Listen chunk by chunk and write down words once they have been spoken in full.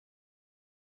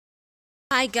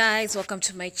Hi guys, welcome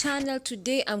to my channel.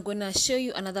 Today I'm gonna show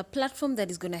you another platform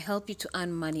that is gonna help you to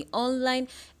earn money online.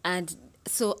 And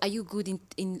so, are you good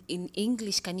in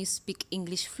English? Can you speak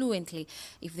English fluently?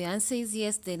 If the answer is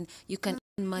yes, then you can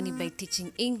earn money by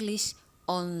teaching English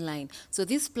online. So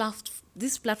this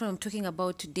platform I'm talking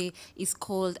about today is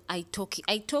called Italki.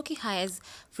 Italki hires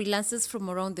freelancers from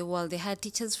around the world. They hire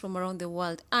teachers from around the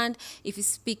world. And if you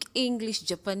speak English,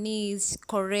 Japanese,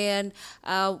 Korean,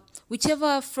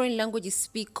 whichever foreign language you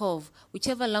speak of,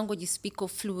 whichever language you speak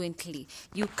of fluently,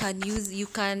 you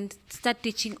can start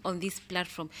teaching on this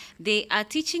platform. They are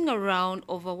teaching around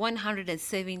over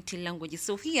 170 languages.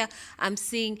 So here I'm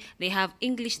seeing they have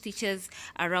English teachers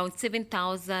around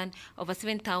 7,000, over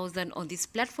 7,000 on this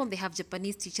platform. They have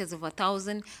Japanese teachers over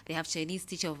 1,000. They have Chinese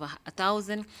teachers over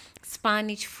 1,000.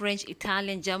 Spanish, French,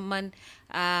 Italian, German,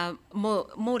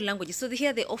 more languages. So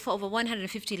here they offer over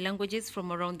 150 languages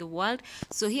from around the world.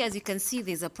 So here, as you can see,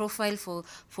 there's a profile for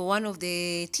one of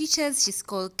the teachers. She's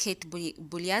called Kate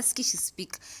Buliaski. She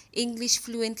speaks English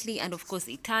fluently and of course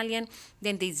Italian.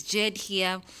 Then there's Jed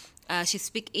here. She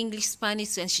speaks English,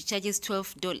 Spanish, and she charges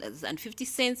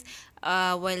 $12.50,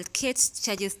 while Kate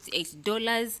charges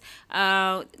 $8.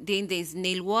 Then there's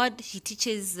Neil Ward. He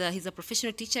teaches, he's a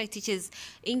professional teacher. He teaches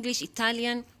English,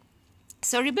 Italian.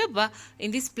 So remember,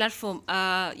 in this platform,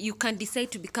 you can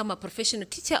decide to become a professional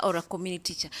teacher or a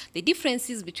community teacher. The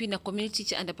differences between a community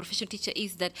teacher and a professional teacher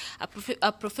is that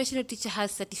a professional teacher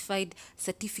has certified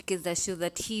certificates that show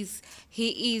that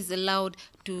he is allowed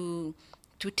to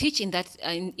teach in that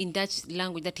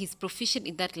language, that he's proficient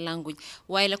in that language,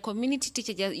 while a community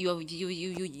teacher, just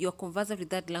you're conversant with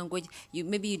that language.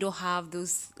 Maybe you don't have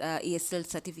those ESL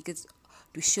certificates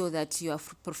to show that you are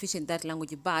proficient in that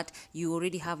language, but you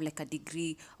already have like a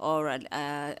degree or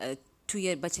a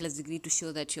 2-year bachelor's degree to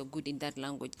show that you're good in that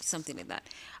language, something like that.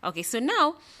 Okay, so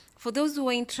now for those who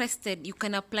are interested, you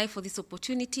can apply for this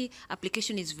opportunity.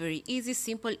 Application is very easy,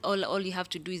 simple. All you have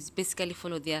to do is basically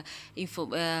follow their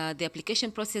the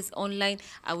application process online.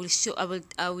 I will show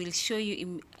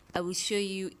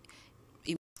you.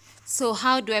 So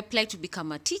how do I apply to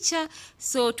become a teacher?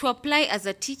 So to apply as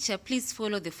a teacher, please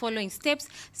follow the following steps.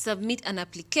 Submit an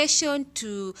application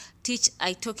to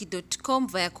teachitalki.com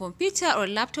via computer or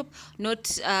laptop.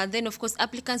 Then of course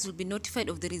applicants will be notified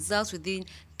of the results within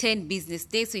 10 business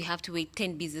days. So you have to wait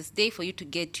 10 business days for you to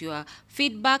get your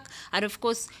feedback. And of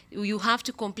course, you have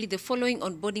to complete the following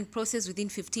onboarding process within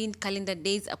 15 calendar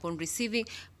days upon receiving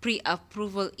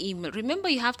pre-approval email. Remember,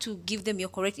 you have to give them your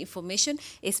correct information,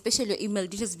 especially your email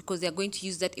details, because they are going to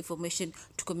use that information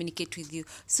to communicate with you.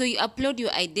 So you upload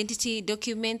your identity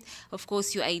document, of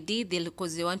course your ID,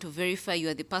 because they want to verify you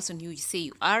are the person who you say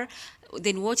you are.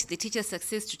 Then watch the teacher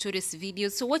success tutorials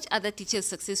videos. So watch other teacher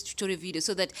success tutorial videos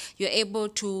so that you're able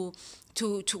to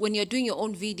when you're doing your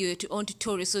own video, your own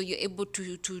tutorial, so you're able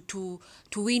to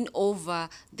win over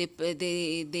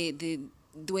the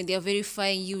when they are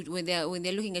verifying you, when they're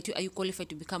looking at you, are you qualified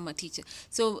to become a teacher?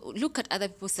 So look at other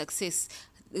people's success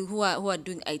who are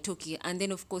doing Italki, and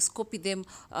then of course copy them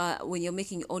when you're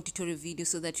making your own tutorial video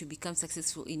so that you become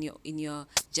successful in your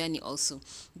journey also.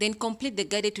 Then complete the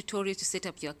guided tutorial to set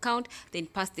up your account, then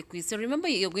pass the quiz. So remember,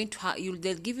 you're going to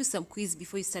they'll give you some quiz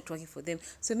before you start working for them,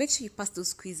 so make sure you pass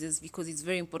those quizzes because it's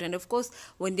very important. Of course,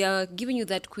 when they are giving you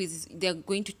that quiz, they're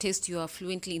going to test you are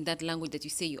fluently in that language that you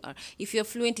say you are. If you're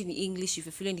fluent in English, if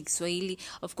you're fluent in Swahili,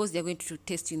 of course they're going to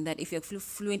test you in that. If you're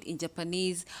fluent in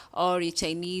Japanese or you're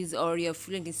Chinese or you're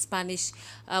fluent in Spanish,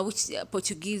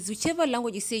 Portuguese, whichever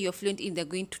language you say you're fluent in, they're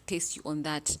going to test you on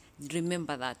that.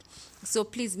 Remember that. So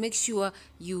please make sure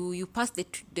you pass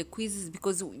the quizzes,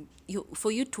 because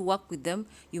for you to work with them,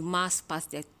 you must pass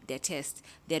their test,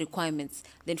 their requirements.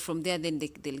 Then from there, then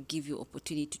they'll give you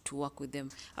opportunity to work with them.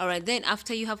 All right, then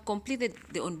after you have completed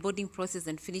the onboarding process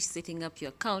and finished setting up your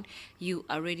account, you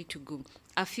are ready to go.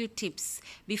 A few tips.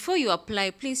 Before you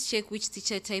apply, please check which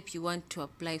teacher type you want to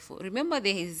apply for. Remember,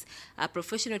 there is a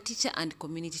professional teacher and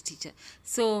community teacher.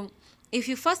 So if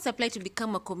you first apply to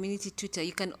become a community tutor,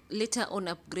 you can later on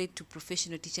upgrade to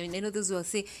professional teacher. I know those who will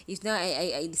say, if now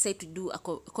I decide to do a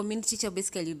community teacher,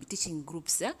 basically you'll be teaching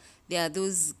groups. Yeah? There are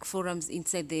those forums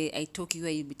inside the Italki where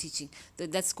you'll be teaching.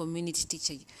 That's community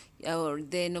teacher. Or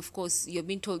then, of course, you're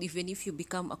being told even if you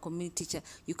become a community teacher,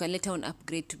 you can later on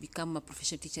upgrade to become a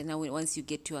professional teacher. Now, once you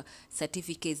get your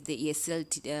certificates, the ESL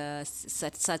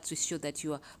certs to show that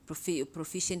you are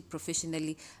proficient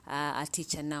professionally a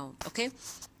teacher now. Okay.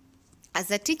 As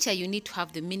a teacher, you need to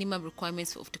have the minimum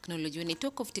requirements of technology. When I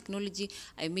talk of technology,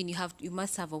 I mean you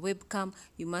must have a webcam,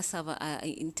 you must have a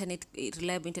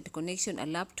reliable internet connection, a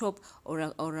laptop or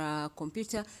a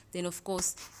computer. Then of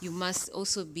course you must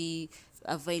also be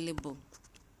available.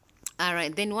 All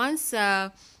right, then once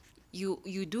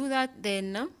you do that,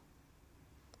 then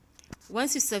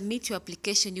once you submit your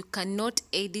application, you cannot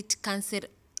edit,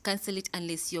 cancel it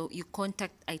unless you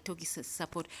contact Italki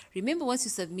support. Remember, once you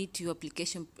submit your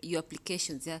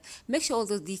applications, yeah, make sure all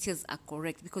those details are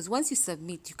correct, because once you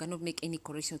submit, you cannot make any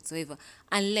correction whatsoever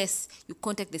unless you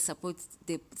contact the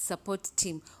support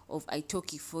team of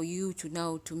Italki for you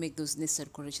to make those necessary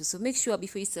corrections. So make sure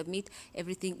before you submit,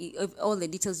 everything, all the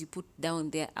details you put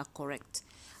down there are correct.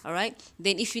 All right,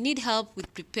 then if you need help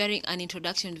with preparing an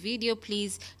introduction video,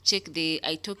 please check the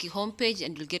Italki homepage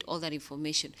and you'll get all that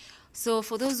information. So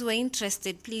for those who are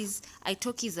interested, please,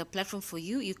 Italki is a platform for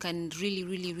you. You can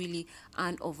really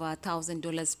earn over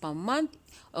 $1,000 per month,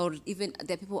 or even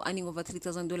there are people earning over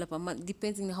 $3,000 per month,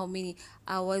 depending on how many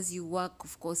hours you work,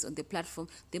 of course, on the platform.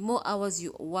 The more hours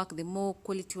you work, the more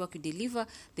quality work you deliver,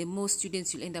 the more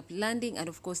students you'll end up landing, and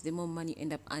of course, the more money you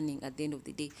end up earning at the end of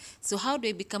the day. So how do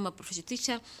I become a professional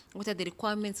teacher? What are the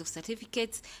requirements of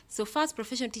certificates? So first,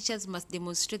 professional teachers must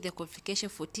demonstrate their qualification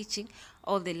for teaching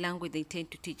all the language they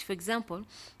intend to teach. For example,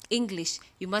 English,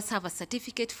 you must have a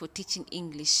certificate for teaching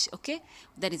English, okay?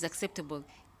 That is acceptable.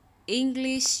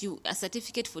 English, a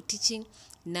certificate for teaching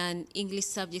non-English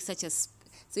subjects such as,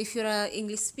 so if you're an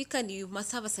English speaker, you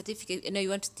must have a certificate. You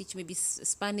want to teach maybe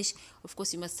Spanish, of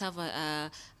course you must have a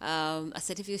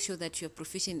certificate show that you're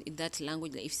proficient in that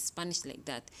language, like if Spanish, like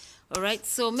that. All right,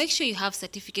 so make sure you have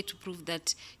certificate to prove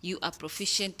that you are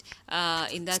proficient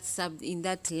in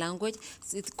that language,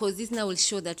 because this now will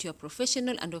show that you are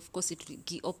professional, and of course it will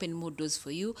open more doors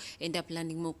for you, end up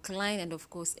landing more clients, and of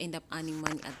course end up earning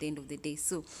money at the end of the day.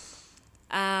 So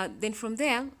then from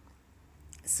there,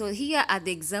 so here are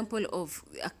the example of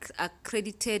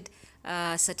accredited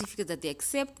certificates that they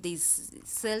accept. There's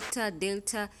CELTA,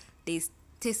 Delta, there's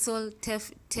TESOL,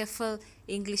 TEFL,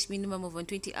 English minimum of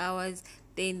 120 hours.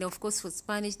 Then, of course, for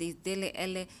Spanish, there's DELE,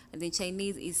 and then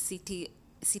Chinese is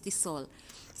CITESOL.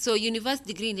 So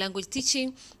university degree in language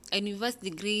teaching, a university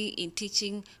degree in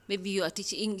teaching, maybe you are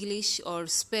teaching English or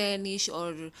Spanish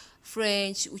or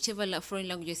French, whichever foreign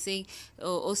language you're saying.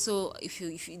 Also, if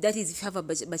you have a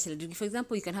bachelor degree, for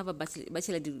example, you can have a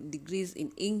bachelor degrees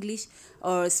in English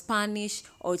or Spanish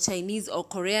or Chinese or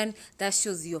Korean. That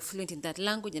shows you're fluent in that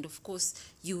language, and of course,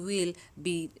 you will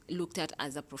be looked at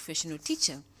as a professional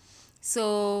teacher.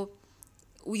 So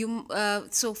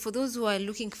so for those who are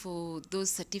looking for those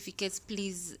certificates,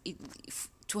 please,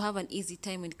 to have an easy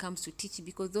time when it comes to teaching,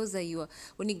 because those are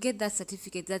when you get that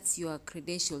certificate, that's your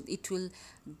credential. It will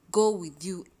go with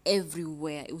you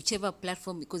everywhere, whichever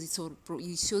platform, because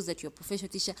it shows that you're a professional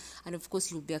teacher, and of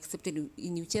course you'll be accepted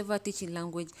in whichever teaching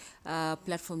language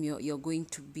platform you're going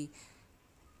to be,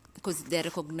 because they're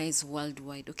recognized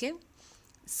worldwide. Okay,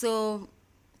 so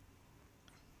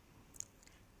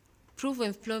proof of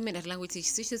employment at language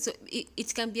institution. So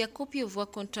it can be a copy of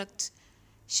work contract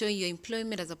showing your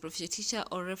employment as a professional teacher,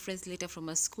 or reference letter from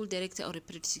a school director or a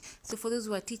teacher. So for those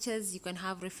who are teachers, you can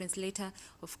have reference letter,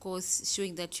 of course,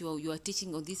 showing that you are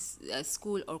teaching on this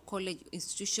school or college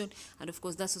institution, and of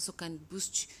course that also can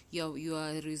boost your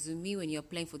resume when you're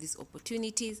applying for these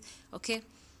opportunities. Okay.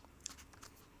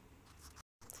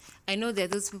 I know there are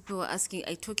those people who are asking,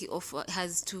 Italki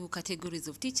has two categories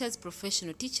of teachers,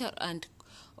 professional teacher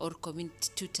or community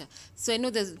tutor. So I know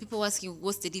there's people asking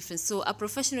what's the difference. So a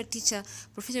professional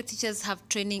teachers have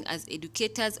training as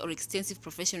educators or extensive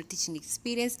professional teaching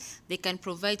experience. They can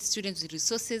provide students with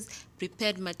resources,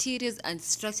 prepared materials, and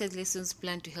structured lessons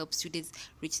planned to help students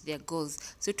reach their goals.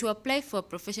 So to apply for a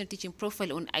professional teaching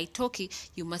profile on Italki,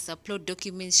 you must upload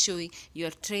documents showing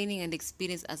your training and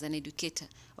experience as an educator.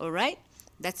 All right?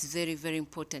 That's very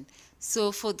important.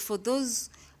 So for those,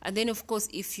 and then of course,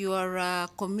 if you are a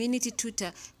community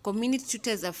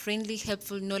tutors are friendly,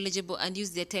 helpful, knowledgeable, and use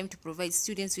their time to provide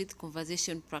students with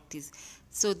conversation practice.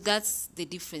 So that's the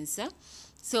difference.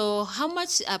 So how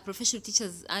much are professional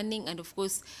teachers earning, and of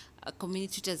course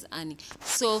community tutors earning?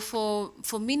 So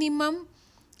for minimum,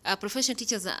 professional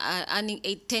teachers are earning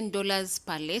 $10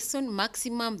 per lesson.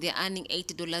 Maximum, they're earning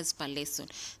 $80 per lesson.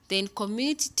 Then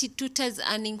community tutors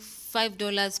earning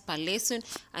 $5 per lesson,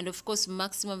 and of course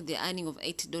maximum they're earning of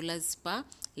 $80 per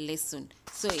lesson.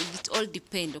 So it all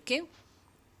depends. Okay.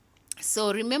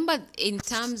 So remember, in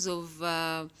terms of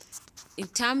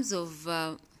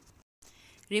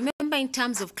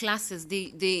classes,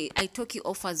 Italki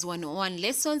offers one-on-one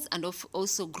lessons and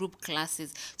also group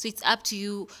classes. So it's up to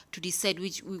you to decide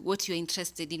what you're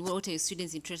interested in. What are your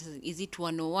students interested in? Is it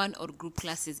one-on-one or group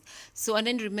classes? So, and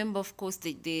then remember, of course,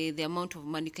 the amount of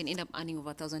money. You can end up earning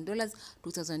over $1,000,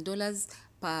 $2,000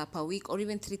 per week, or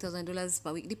even $3,000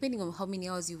 per week, depending on how many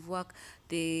hours you've worked,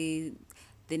 the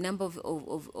number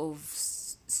of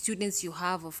students you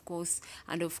have, of course,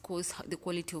 and of course the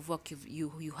quality of work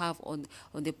you have on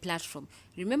the platform.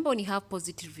 Remember, when you have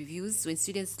positive reviews, when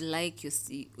students like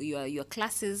your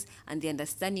classes and they're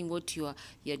understanding what you're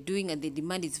doing, and the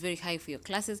demand is very high for your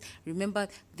classes, remember,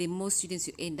 the more students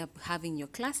you end up having your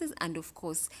classes, and of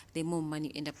course the more money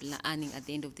you end up earning at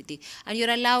the end of the day. And you're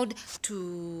allowed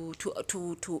to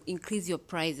increase your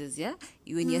prices. Yeah,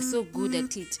 when you're so good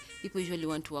at it, people usually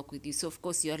want to work with you, so of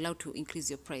course you're allowed to increase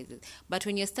your prices. But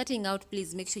when you're starting out,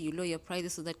 please make sure you lower your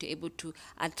prices so that you're able to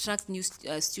attract new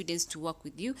students to work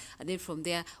with you. And then from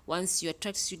there, once you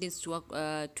attract students to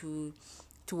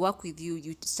work with you,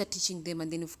 you start teaching them,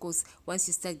 and then of course once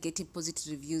you start getting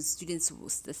positive reviews, students will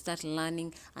start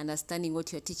learning, understanding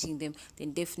what you're teaching them,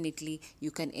 then definitely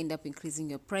you can end up increasing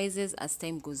your prices as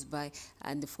time goes by.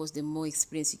 And of course, the more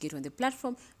experience you get on the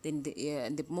platform, then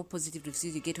the more positive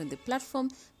reviews you get on the platform,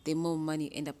 the more money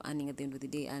you end up earning at the end of the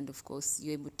day. And of course,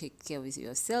 you're able to take care of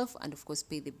yourself, and of course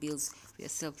pay the bills for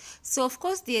yourself. So of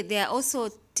course, there are also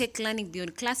take learning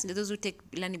beyond class. Those who take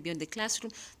learning beyond the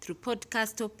classroom through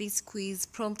podcast topics, quiz,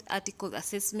 prompt, articles,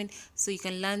 assessment, so you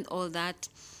can learn all that.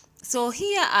 So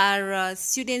here are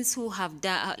students who have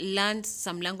learned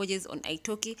some languages on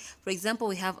Italki. For example,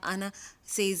 we have Anna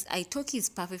says Italki is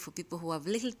perfect for people who have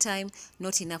little time,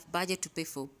 not enough budget to pay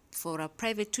for a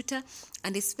private tutor,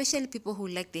 and especially people who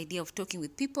like the idea of talking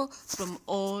with people from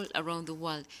all around the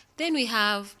world. Then we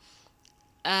have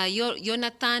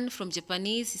Jonathan from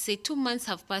Japanese. He said 2 months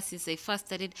have passed since I first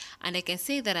started, and I can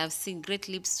say that I've seen great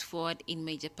leaps forward in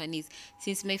my Japanese.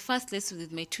 Since my first lesson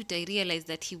with my tutor, I realized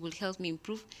that he will help me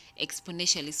improve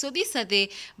exponentially. So these are the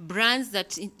brands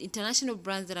international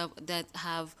brands that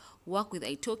have worked with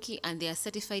Italki, and they are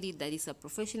certified that it's a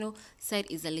professional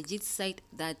site, is a legit site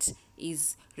that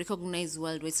is recognized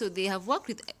worldwide. So they have worked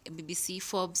with BBC,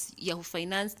 Forbes, Yahoo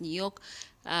Finance, New York,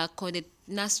 Condé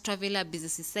Nast Traveler,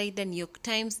 Business Insider, New York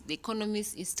Times, The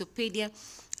Economist, Instopedia,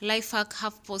 Lifehack,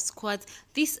 HuffPost, Quartz.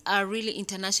 These are really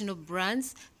international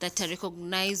brands that are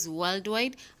recognized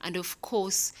worldwide, and of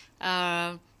course,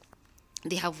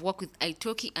 they have worked with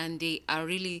Italki, and they are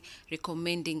really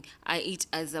recommending it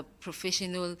as a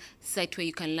professional site where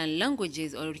you can learn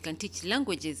languages, or you can teach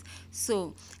languages.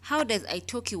 So how does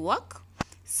Italki work?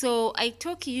 So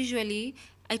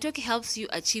Italki helps you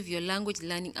achieve your language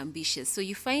learning ambitions. So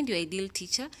you find your ideal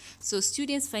teacher. So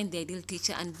students find the ideal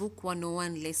teacher and book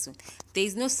 101 lesson. There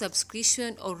is no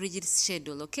subscription or rigid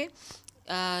schedule, okay?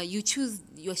 You choose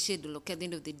your schedule, okay? At the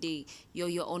end of the day, you're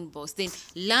your own boss. Then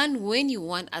learn when you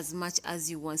want, as much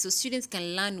as you want. So students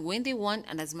can learn when they want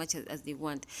and as much as they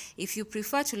want. If you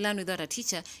prefer to learn without a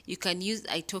teacher, you can use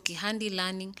Italki handy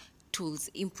learning tools,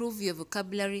 improve your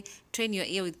vocabulary, train your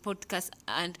ear with podcasts,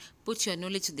 and put your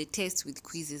knowledge to the test with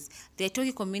quizzes. The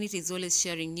Italki community is always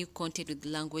sharing new content with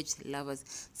language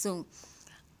lovers. So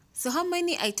how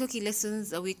many Italki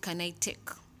lessons a week can I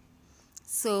take?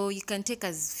 So you can take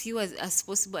as few as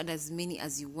possible and as many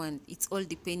as you want. It's all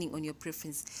depending on your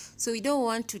preference. So you don't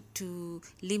want to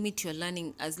limit your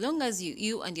learning. As long as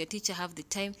you and your teacher have the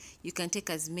time, you can take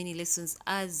as many lessons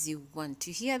as you want.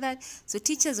 You hear that? So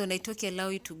teachers on Italki allow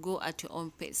you to go at your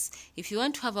own pace. If you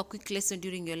want to have a quick lesson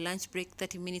during your lunch break,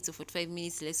 30 minutes or 45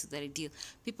 minutes lessons are ideal.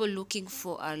 People looking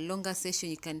for a longer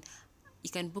session, you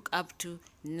can book up to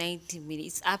 90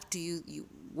 minutes. It's up to you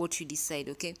what you decide,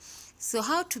 okay? So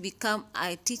how to become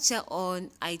a teacher on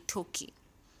Italki?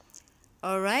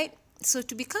 All right. So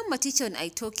to become a teacher on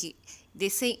Italki, they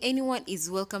say anyone is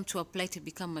welcome to apply to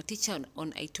become a teacher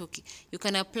on Italki. You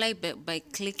can apply by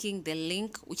clicking the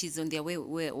link which is on their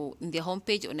or in their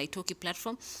homepage on Italki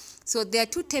platform. So there are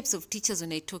two types of teachers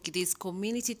on Italki. There's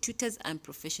community tutors and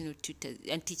professional tutors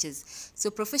and teachers. So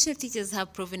professional teachers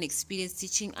have proven experience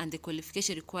teaching and the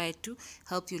qualification required to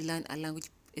help you learn a language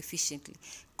efficiently.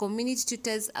 Community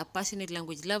tutors are passionate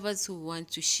language lovers who want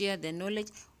to share their knowledge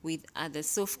with others.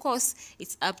 So of course,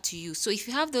 it's up to you. So if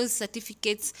you have those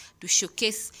certificates to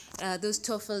showcase, those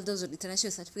TOEFL, those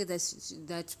international certificates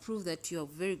that prove that you are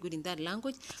very good in that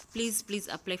language, please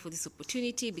apply for this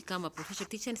opportunity, become a professional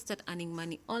teacher, and start earning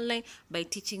money online by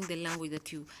teaching the language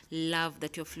that you love,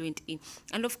 that you're fluent in.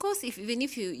 And of course, even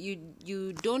if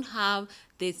you don't have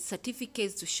the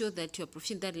certificates to show that you're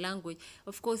proficient in that language,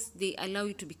 of course, they allow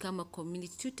you to become a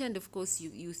community tutor, and of course,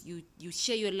 you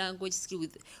share your language skill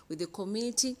with the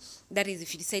community. That is,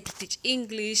 if you decide to teach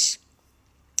English,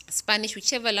 Spanish,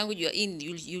 whichever language you're in,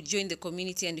 you join the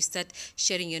community and you start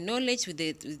sharing your knowledge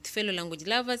with fellow language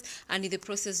lovers, and in the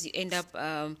process you end up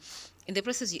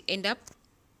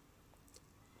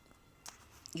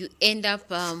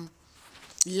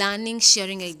learning,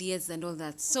 sharing ideas and all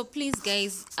that. So please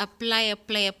guys, apply.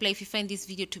 If you find this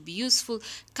video to be useful,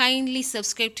 kindly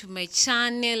subscribe to my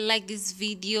channel, like this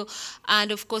video,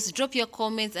 and of course drop your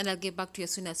comments and I'll get back to you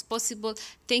as soon as possible.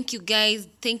 Thank you guys,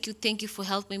 thank you for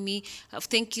helping me.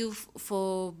 Thank you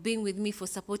for being with me, for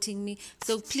supporting me.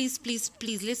 So please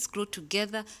let's grow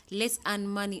together, let's earn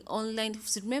money online.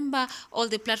 So remember all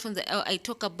the platforms that I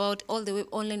talk about, all the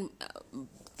online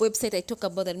website I talk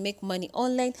about that make money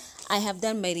online. I have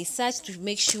done my research to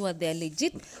make sure they're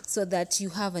legit so that you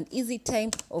have an easy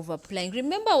time of applying.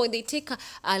 Remember, when they take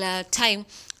a time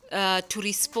to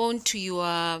respond to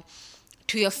your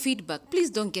feedback, please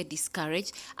don't get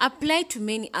discouraged. Apply to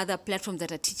many other platforms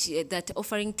that are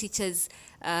offering teachers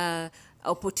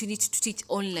opportunity to teach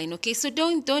online. Okay, so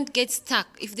don't get stuck.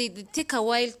 If they take a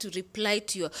while to reply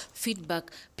to your feedback,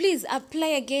 please apply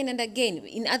again and again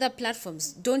in other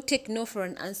platforms. Don't take no for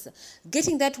an answer.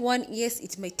 Getting that one, yes,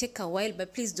 it may take a while,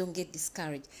 but please don't get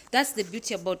discouraged. That's the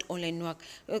beauty about online work.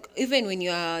 Even when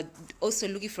you are also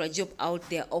looking for a job out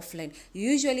there offline, you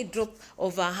usually drop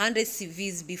over 100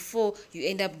 CVs before you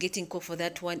end up getting called for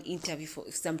that one interview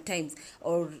sometimes,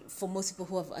 or for most people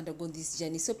who have undergone this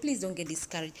journey. So please don't get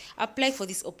discouraged. Apply for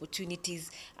these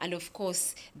opportunities, and of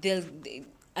course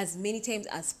as many times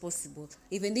as possible.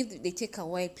 Even if they take a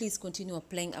while, please continue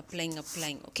applying,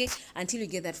 okay, until you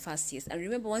get that first yes. And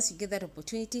remember, once you get that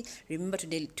opportunity, remember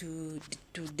to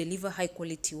deliver high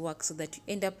quality work so that you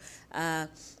end up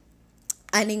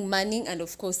earning money and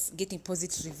of course getting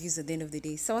positive reviews at the end of the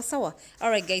day. Sawa. All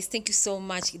right guys, thank you so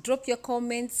much. Drop your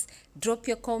comments,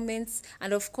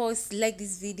 and of course like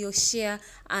this video, share,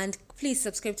 and please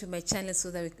subscribe to my channel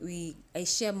so that I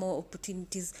share more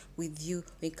opportunities with you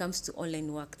when it comes to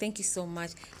online work. Thank you so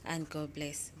much, and God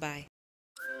bless. Bye.